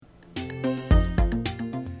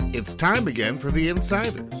It's time again for The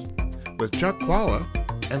Insiders with Chuck Chvala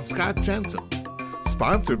and Scott Jensen,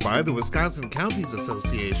 sponsored by the Wisconsin Counties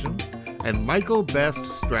Association and Michael Best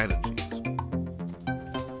Strategies.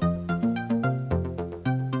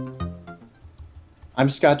 I'm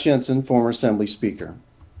Scott Jensen, former Assembly Speaker.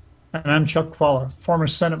 And I'm Chuck Chvala, former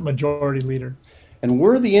Senate Majority Leader. And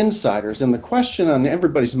we're the Insiders, and the question on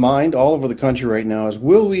everybody's mind all over the country right now is,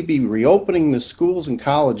 will we be reopening the schools and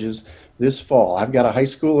colleges this fall? I've got a high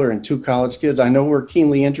schooler and two college kids. I know we're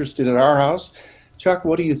keenly interested at our house. Chuck,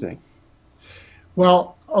 what do you think?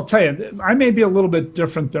 Well, I'll tell you, I may be a little bit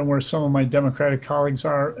different than where some of my Democratic colleagues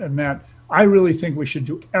are, in that I really think we should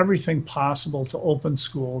do everything possible to open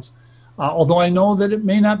schools, although I know that it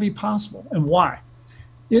may not be possible. And why?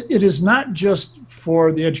 It is not just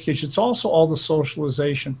for the education, it's also all the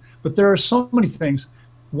socialization. But there are so many things.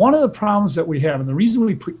 One of the problems that we have, and the reason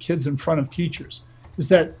we put kids in front of teachers, is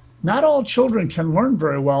that not all children can learn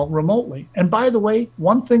very well remotely. And by the way,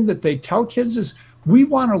 one thing that they tell kids is we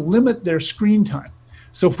want to limit their screen time.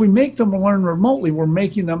 So if we make them learn remotely, we're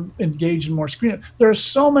making them engage in more screen time. There are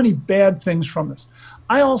so many bad things from this.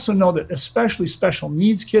 I also know that especially special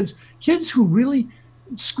needs kids who really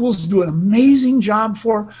schools do an amazing job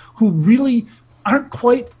for, who really aren't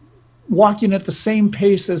quite walking at the same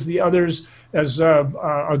pace as the others, as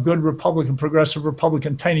a good Republican, progressive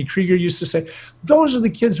Republican, Tiny Krieger used to say. Those are the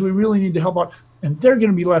kids we really need to help out, and they're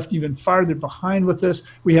going to be left even farther behind with this.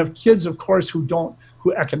 We have kids, of course, who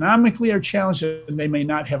economically are challenged, and they may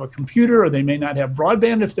not have a computer, or they may not have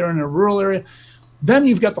broadband if they're in a rural area. Then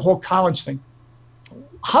you've got the whole college thing.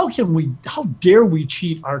 How dare we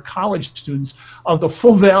cheat our college students of the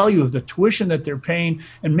full value of the tuition that they're paying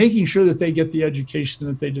and making sure that they get the education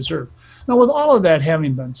that they deserve? Now, with all of that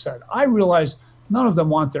having been said, I realize none of them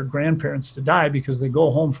want their grandparents to die because they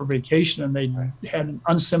go home for vacation and they had an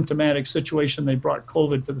unsymptomatic situation. They brought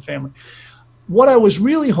COVID to the family. What I was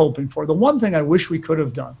really hoping for, the one thing I wish we could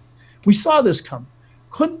have done, we saw this coming.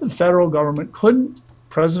 Couldn't the federal government, couldn't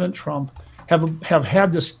President Trump have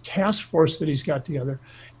had this task force that he's got together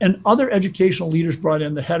and other educational leaders brought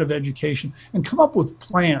in, the head of education, and come up with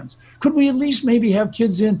plans? Could we at least maybe have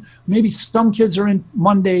kids in, maybe some kids are in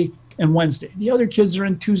Monday and Wednesday, the other kids are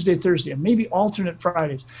in Tuesday, Thursday, and maybe alternate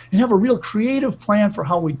Fridays, and have a real creative plan for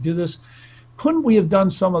how we do this? Couldn't we have done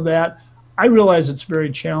some of that? I realize it's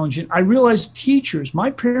very challenging. I realize teachers, my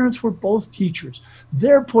parents were both teachers.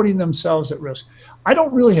 They're putting themselves at risk. I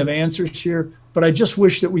don't really have answers here, but I just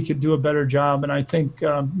wish that we could do a better job. And I think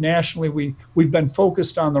nationally we've been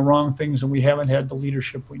focused on the wrong things and we haven't had the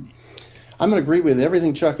leadership we need. I'm going to agree with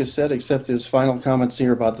everything Chuck has said, except his final comments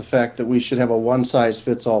here about the fact that we should have a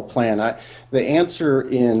one-size-fits-all plan. The answer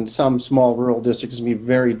in some small rural districts is going to be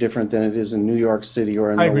very different than it is in New York City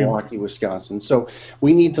or in Milwaukee, Wisconsin. So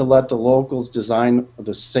we need to let the locals design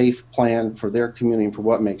the safe plan for their community and for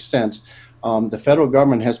what makes sense. The federal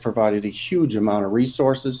government has provided a huge amount of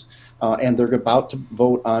resources, and they're about to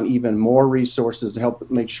vote on even more resources to help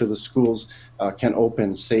make sure the schools can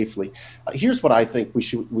open safely. Here's what I think we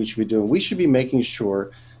should be doing. We should be making sure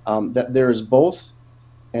that there is both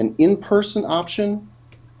an in-person option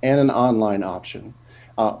and an online option.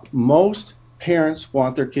 Most parents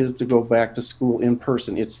want their kids to go back to school in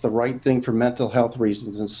person. It's the right thing for mental health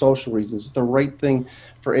reasons and social reasons. It's the right thing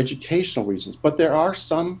for educational reasons. But there are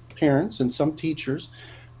some parents and some teachers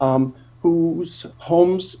whose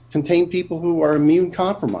homes contain people who are immune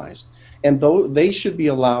compromised, and though they should be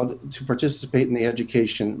allowed to participate in the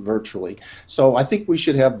education virtually. So I think we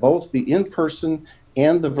should have both the in-person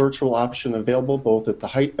and the virtual option available, both at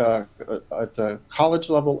the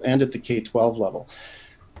college level and at the K-12 level.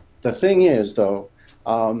 The thing is, though,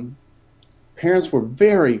 parents were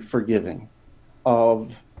very forgiving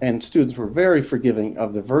and students were very forgiving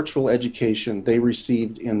of the virtual education they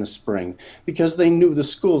received in the spring, because they knew the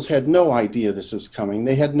schools had no idea this was coming.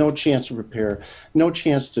 They had no chance to prepare, no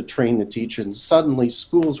chance to train the teachers. And suddenly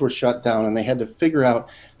schools were shut down and they had to figure out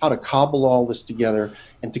how to cobble all this together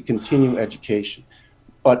and to continue education.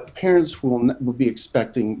 But parents will be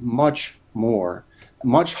expecting much more,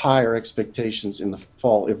 much higher expectations in the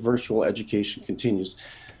fall if virtual education continues.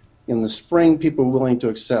 In the spring, people are willing to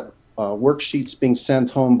accept worksheets being sent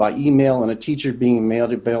home by email and a teacher being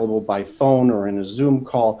made available by phone or in a Zoom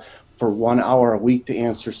call for 1 hour a week to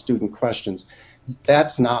answer student questions.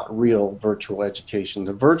 That's not real virtual education.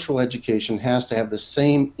 The virtual education has to have the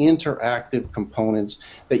same interactive components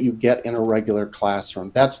that you get in a regular classroom.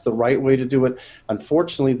 That's the right way to do it.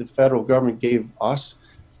 Unfortunately, the federal government gave us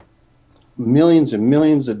millions and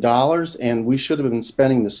millions of dollars, and we should have been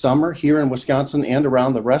spending the summer here in Wisconsin and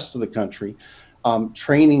around the rest of the country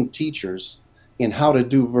training teachers in how to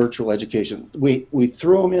do virtual education. We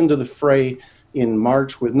threw them into the fray in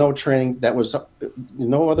March with no training. That was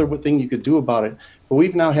no other thing you could do about it. But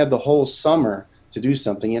we've now had the whole summer to do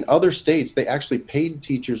something. In other states, they actually paid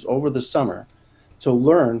teachers over the summer to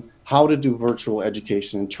learn how to do virtual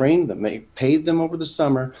education and train them. They paid them over the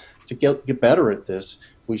summer to get better at this.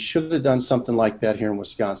 We should have done something like that here in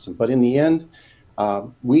Wisconsin. But in the end,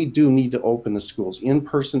 we do need to open the schools.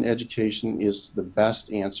 In-person education is the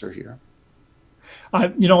best answer here.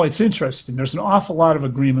 It's interesting. There's an awful lot of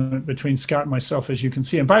agreement between Scott and myself, as you can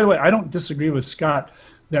see. And by the way, I don't disagree with Scott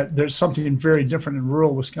that there's something very different in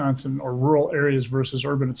rural Wisconsin or rural areas versus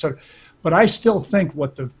urban, et cetera. But I still think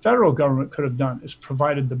what the federal government could have done is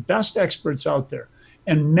provided the best experts out there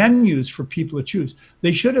and menus for people to choose.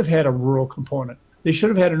 They should have had a rural component. They should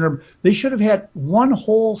have had an urban. They should have had one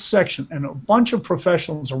whole section and a bunch of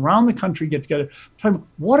professionals around the country get together.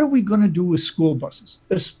 What are we going to do with school buses,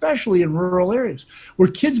 especially in rural areas where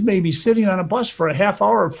kids may be sitting on a bus for a half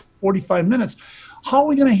hour or 45 minutes? How are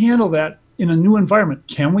we going to handle that in a new environment?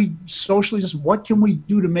 Can we socially what can we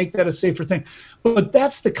do to make that a safer thing? But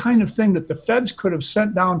that's the kind of thing that the feds could have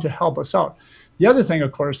sent down to help us out. The other thing,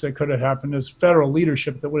 of course, that could have happened is federal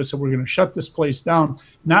leadership that would have said, we're going to shut this place down,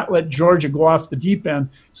 not let Georgia go off the deep end,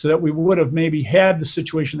 so that we would have maybe had the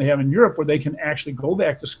situation they have in Europe where they can actually go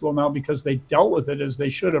back to school now because they dealt with it as they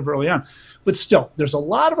should have early on. But still, there's a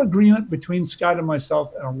lot of agreement between Scott and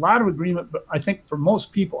myself, and a lot of agreement, but I think for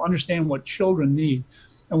most people, understand what children need.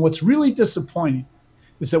 And what's really disappointing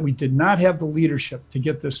is that we did not have the leadership to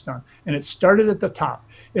get this done. And it started at the top.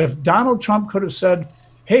 If Donald Trump could have said,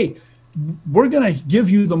 hey, we're going to give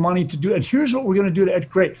you the money to do it, and here's what we're going to do to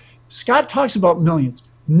educate. Great. Scott talks about millions.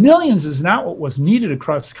 Millions is not what was needed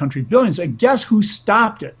across the country. Billions. And guess who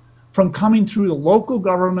stopped it from coming through the local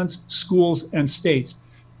governments, schools, and states?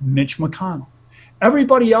 Mitch McConnell.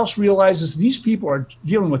 Everybody else realizes these people are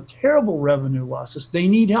dealing with terrible revenue losses. They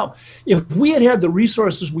need help. If we had had the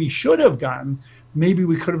resources we should have gotten, maybe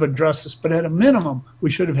we could have addressed this. But at a minimum,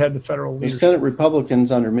 we should have had the federal leadership. The Senate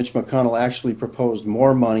Republicans under Mitch McConnell actually proposed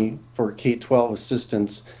more money for K-12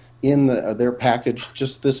 assistance in their package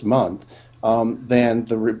just this month than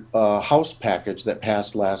the House package that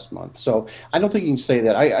passed last month. So I don't think you can say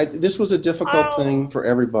that. This was a difficult thing for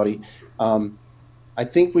everybody. I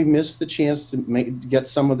think we missed the chance to get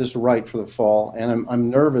some of this right for the fall, and I'm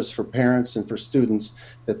nervous for parents and for students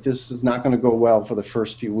that this is not going to go well for the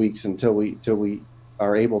first few weeks until we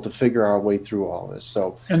are able to figure our way through all this.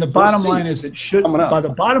 So, and the bottom line is it should.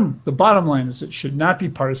 The bottom line is it should not be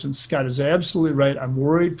partisan. Scott is absolutely right. I'm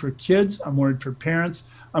worried for kids. I'm worried for parents.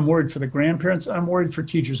 I'm worried for the grandparents. I'm worried for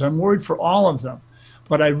teachers. I'm worried for all of them.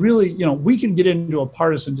 But I really, we can get into a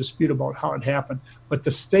partisan dispute about how it happened, but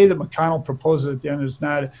to say that McConnell proposed it at the end is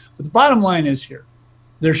not. But the bottom line is here,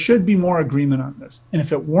 there should be more agreement on this. And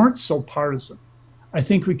if it weren't so partisan, I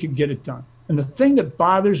think we could get it done. And the thing that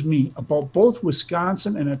bothers me about both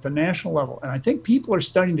Wisconsin and at the national level, and I think people are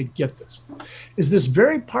starting to get this, is this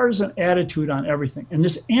very partisan attitude on everything. And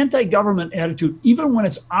this anti-government attitude, even when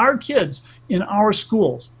it's our kids in our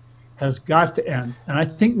schools, has got to end. And I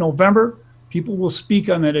think November, people will speak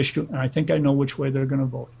on that issue, and I think I know which way they're going to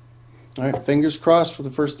vote. All right, fingers crossed for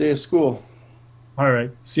the first day of school. All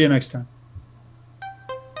right, see you next time.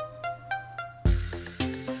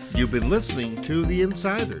 You've been listening to The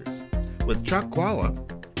Insiders with Chuck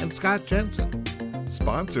Chvala and Scott Jensen,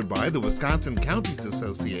 sponsored by the Wisconsin Counties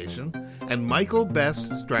Association and Michael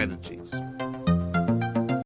Best Strategies.